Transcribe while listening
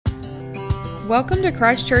Welcome to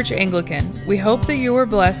Christ Church Anglican. We hope that you were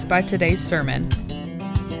blessed by today's sermon.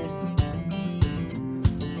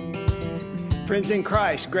 Friends in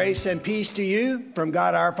Christ, grace and peace to you from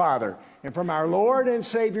God our Father and from our Lord and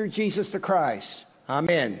Savior Jesus the Christ.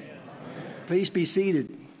 Amen. Please be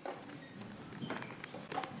seated.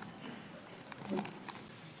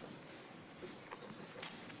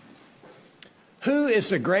 Who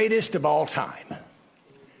is the greatest of all time?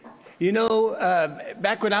 You know,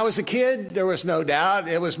 back when I was a kid, there was no doubt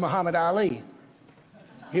it was Muhammad Ali.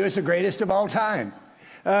 He was the greatest of all time.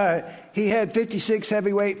 He had 56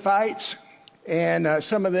 heavyweight fights, and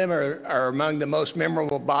some of them are among the most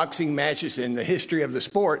memorable boxing matches in the history of the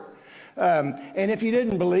sport. And if you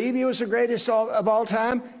didn't believe he was the greatest of all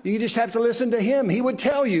time, you just have to listen to him. He would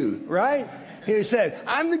tell you, right? He said,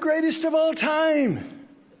 "I'm the greatest of all time."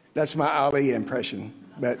 That's my Ali impression.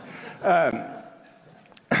 But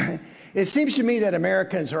it seems to me that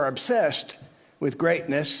Americans are obsessed with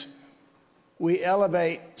greatness. We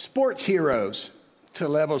elevate sports heroes to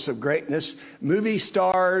levels of greatness. Movie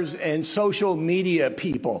stars and social media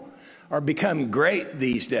people are become great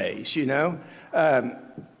these days, you know. When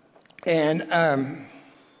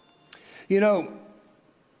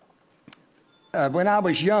I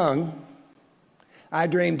was young, I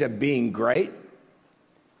dreamed of being great.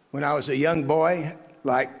 When I was a young boy,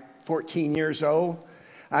 like 14 years old,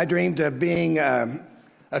 I dreamed of being a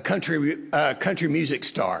country music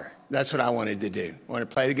star. That's what I wanted to do. I wanted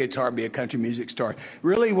to play the guitar, be a country music star.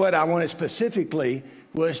 Really what I wanted specifically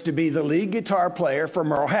was to be the lead guitar player for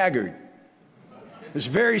Merle Haggard. It was a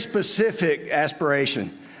very specific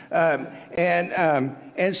aspiration. And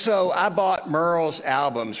so I bought Merle's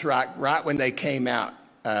albums right when they came out.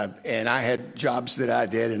 And I had jobs that I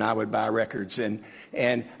did, and I would buy records. And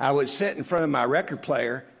I would sit in front of my record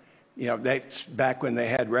player. You know, that's back when they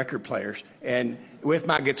had record players. And with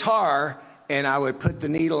my guitar, and I would put the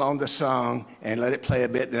needle on the song and let it play a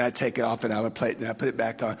bit. Then I'd take it off and I would play it. Then I'd put it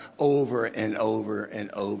back on over and over and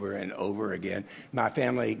over and over again. My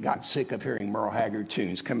family got sick of hearing Merle Haggard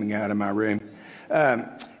tunes coming out of my room. And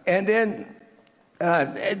then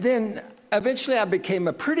eventually I became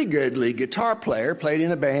a pretty good lead guitar player, played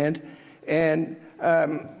in a band. And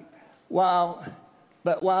while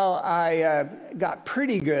I got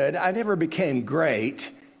pretty good, I never became great.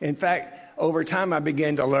 In fact, over time I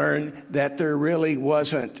began to learn that there really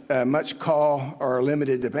wasn't much call or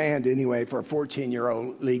limited demand anyway for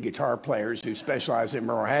 14-year-old lead guitar players who specialized in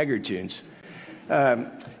Merle Haggard tunes. It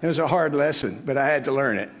was a hard lesson, but I had to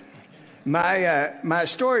learn it. My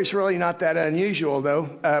story is really not that unusual, though.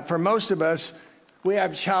 For most of us, we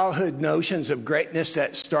have childhood notions of greatness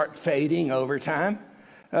that start fading over time.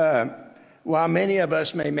 While many of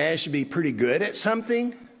us may manage to be pretty good at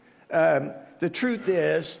something, the truth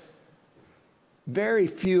is very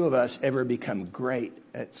few of us ever become great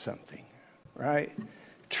at something, right?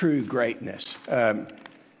 True greatness.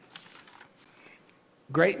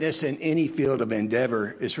 Greatness in any field of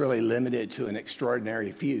endeavor is really limited to an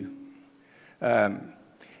extraordinary few.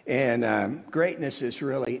 Greatness is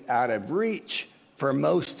really out of reach for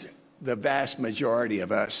the vast majority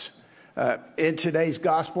of us. In today's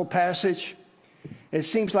gospel passage, it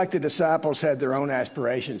seems like the disciples had their own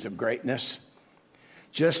aspirations of greatness.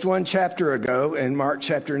 Just one chapter ago, in Mark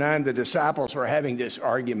chapter 9, the disciples were having this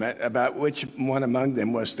argument about which one among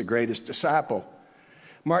them was the greatest disciple.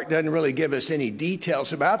 Mark doesn't really give us any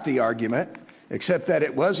details about the argument, except that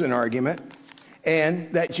it was an argument,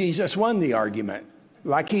 and that Jesus won the argument,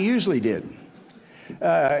 like he usually did. He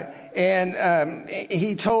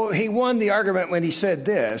won the argument when he said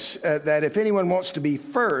this, that if anyone wants to be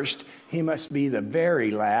first, he must be the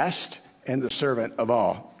very last and the servant of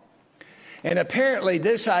all. And apparently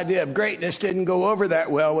this idea of greatness didn't go over that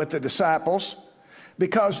well with the disciples,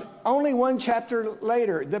 because only one chapter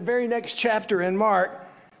later, the very next chapter in Mark,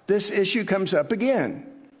 this issue comes up again.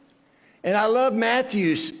 And I love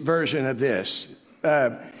Matthew's version of this.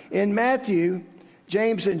 In Matthew,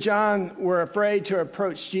 James and John were afraid to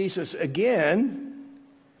approach Jesus again.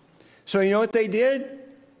 So you know what they did?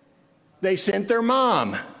 They sent their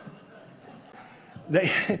mom.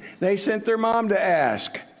 They sent their mom to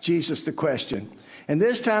ask Jesus the question. And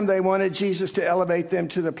this time they wanted Jesus to elevate them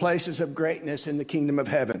to the places of greatness in the kingdom of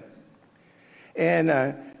heaven.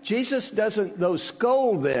 And Jesus doesn't, though,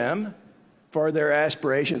 scold them for their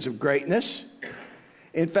aspirations of greatness.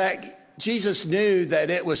 In fact, Jesus knew that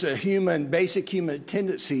it was a basic human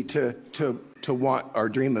tendency to want or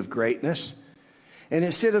dream of greatness. And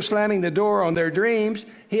instead of slamming the door on their dreams,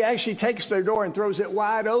 he actually takes their door and throws it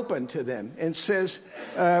wide open to them and says,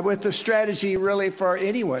 with the strategy really for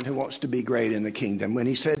anyone who wants to be great in the kingdom, when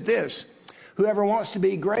he said this, "Whoever wants to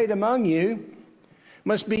be great among you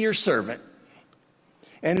must be your servant.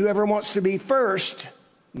 And whoever wants to be first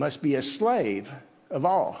must be a slave of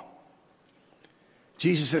all.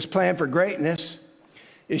 Jesus' plan for greatness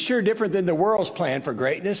is sure different than the world's plan for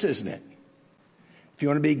greatness, isn't it? If you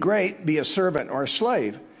want to be great, be a servant or a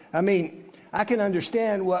slave. I mean, I can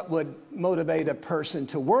understand what would motivate a person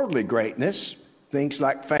to worldly greatness, things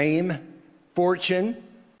like fame, fortune,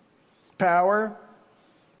 power,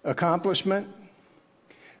 accomplishment.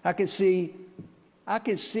 I could see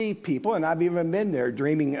people, and I've even been there,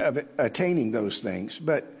 dreaming of attaining those things.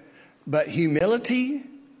 But humility,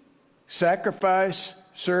 sacrifice,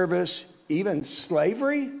 service, even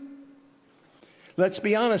slavery? Let's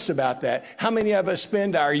be honest about that. How many of us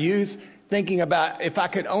spend our youth thinking about, if I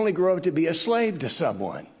could only grow up to be a slave to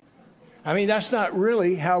someone? I mean, that's not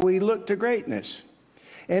really how we look to greatness.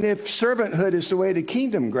 And if servanthood is the way to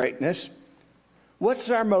kingdom greatness, what's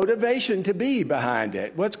our motivation to be behind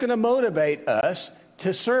it? What's going to motivate us to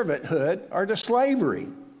servanthood or to slavery?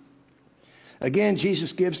 Again,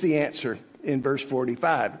 Jesus gives the answer in verse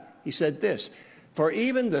 45. He said this, "For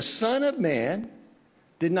even the Son of Man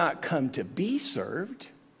did not come to be served,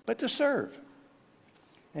 but to serve,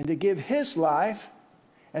 and to give his life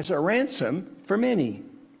as a ransom for many."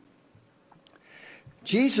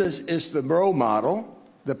 Jesus is the role model,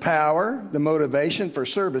 the power, the motivation for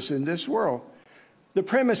service in this world. The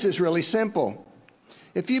premise is really simple.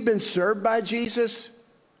 If you've been served by Jesus,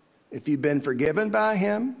 if you've been forgiven by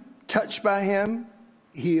him, touched by him,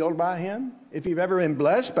 healed by him, if you've ever been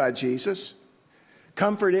blessed by Jesus,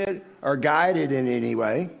 comforted or guided in any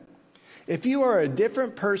way, if you are a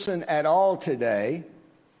different person at all today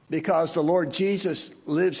because the Lord Jesus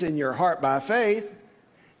lives in your heart by faith,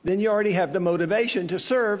 then you already have the motivation to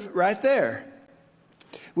serve right there.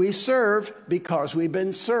 We serve because we've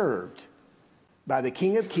been served by the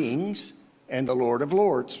King of Kings and the Lord of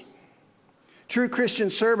Lords. True Christian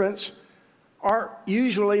servants are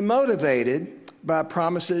usually motivated by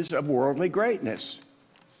promises of worldly greatness.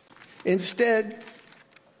 Instead,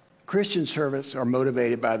 Christian servants are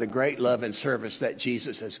motivated by the great love and service that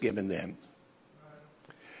Jesus has given them.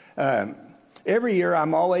 Every year,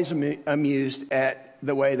 I'm always amused at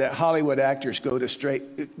the way that Hollywood actors go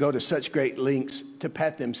to such great lengths to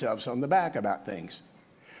pat themselves on the back about things.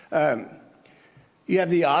 You have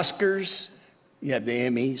the Oscars, you have the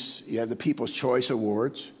Emmys, you have the People's Choice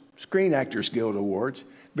Awards, Screen Actors Guild Awards,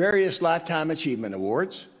 various Lifetime Achievement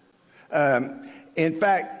Awards. In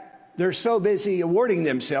fact, they're so busy awarding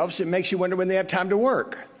themselves, it makes you wonder when they have time to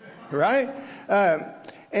work, right?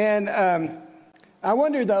 I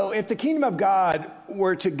wonder, though, if the kingdom of God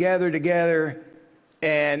were to gather together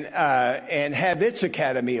and have its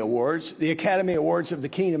Academy Awards, the Academy Awards of the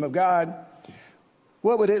kingdom of God,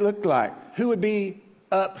 what would it look like? Who would be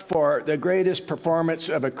up for the greatest performance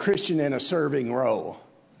of a Christian in a serving role?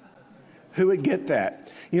 Who would get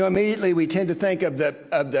that? You know, immediately we tend to think of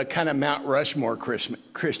the kind of Mount Rushmore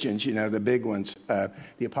Christians, you know, the big ones,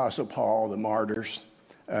 the Apostle Paul, the martyrs.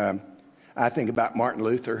 I think about Martin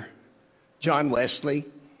Luther, John Wesley,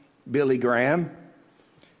 Billy Graham.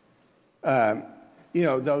 You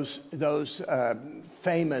know, those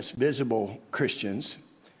famous, visible Christians.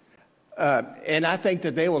 And I think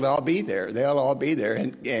that they will all be there. They'll all be there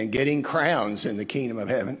and getting crowns in the kingdom of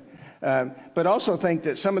heaven. But also think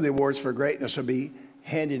that some of the awards for greatness will be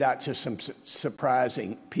handed out to some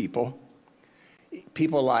surprising people.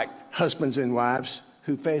 People like husbands and wives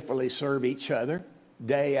who faithfully serve each other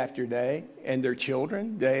day after day, and their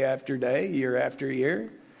children day after day, year after year,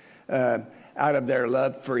 out of their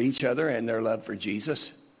love for each other and their love for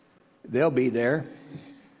Jesus. They'll be there.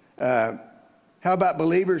 How about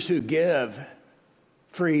believers who give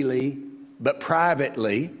freely but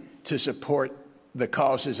privately to support the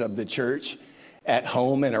causes of the church at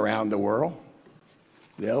home and around the world?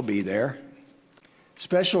 They'll be there.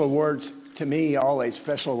 Special awards, to me, always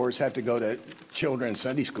special awards have to go to children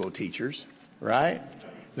Sunday school teachers, right?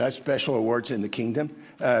 That's special awards in the kingdom.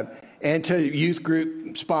 And to youth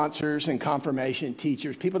group sponsors and confirmation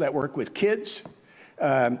teachers, people that work with kids,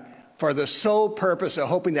 for the sole purpose of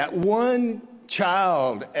hoping that one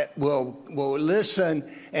child will listen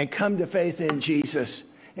and come to faith in Jesus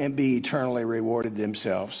and be eternally rewarded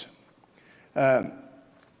themselves.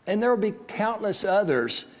 And there will be countless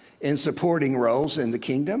others in supporting roles in the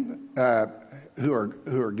kingdom who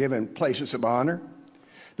are given places of honor.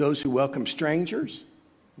 Those who welcome strangers,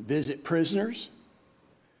 visit prisoners,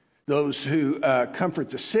 those who comfort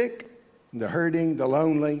the sick, the hurting, the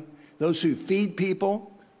lonely, those who feed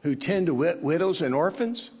people, who tend to widows and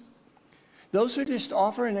orphans. Those who just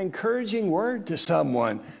offer an encouraging word to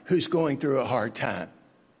someone who's going through a hard time.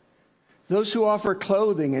 Those who offer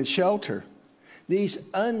clothing and shelter. These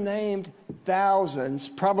unnamed thousands,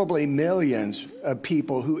 probably millions of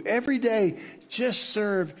people who every day just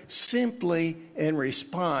serve simply in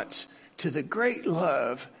response to the great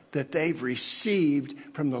love that they've received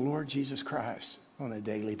from the Lord Jesus Christ on a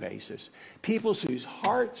daily basis. People whose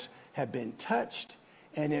hearts have been touched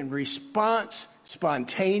and in response,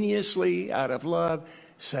 spontaneously, out of love,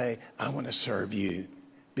 say, I want to serve you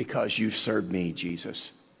because you've served me,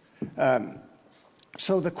 Jesus.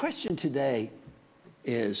 So the question today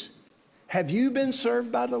is, have you been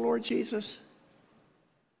served by the Lord Jesus?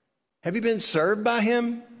 Have you been served by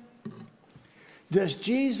him? Does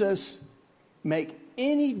Jesus make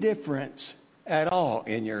any difference at all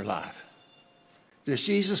in your life? Does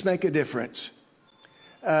Jesus make a difference?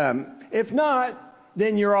 If not,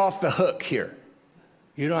 then you're off the hook here.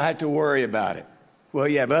 You don't have to worry about it. Well,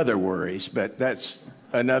 you have other worries, but that's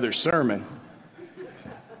another sermon.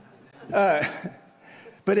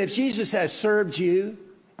 But if Jesus has served you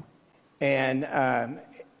and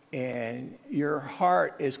your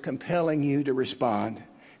heart is compelling you to respond,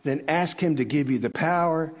 then ask him to give you the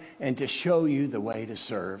power and to show you the way to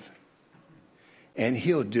serve. And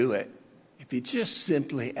he'll do it if you just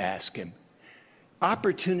simply ask him.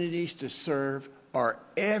 Opportunities to serve are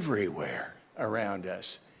everywhere around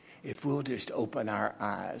us if we'll just open our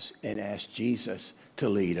eyes and ask Jesus to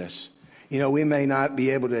lead us. You know, we may not be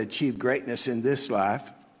able to achieve greatness in this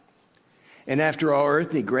life. And after all,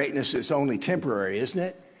 earthly greatness is only temporary, isn't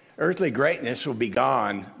it? Earthly greatness will be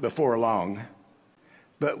gone before long.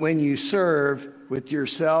 But when you serve with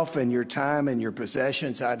yourself and your time and your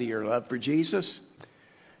possessions out of your love for Jesus,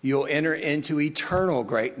 you'll enter into eternal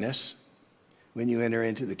greatness when you enter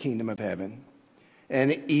into the kingdom of heaven.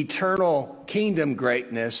 And eternal kingdom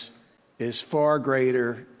greatness is far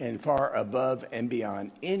greater and far above and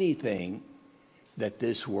beyond anything that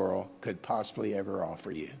this world could possibly ever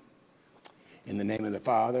offer you. In the name of the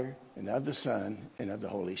Father, and of the Son, and of the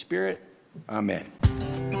Holy Spirit, amen.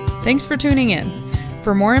 Thanks for tuning in.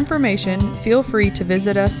 For more information, feel free to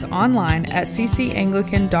visit us online at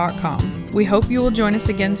ccanglican.com. We hope you will join us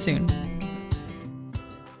again soon.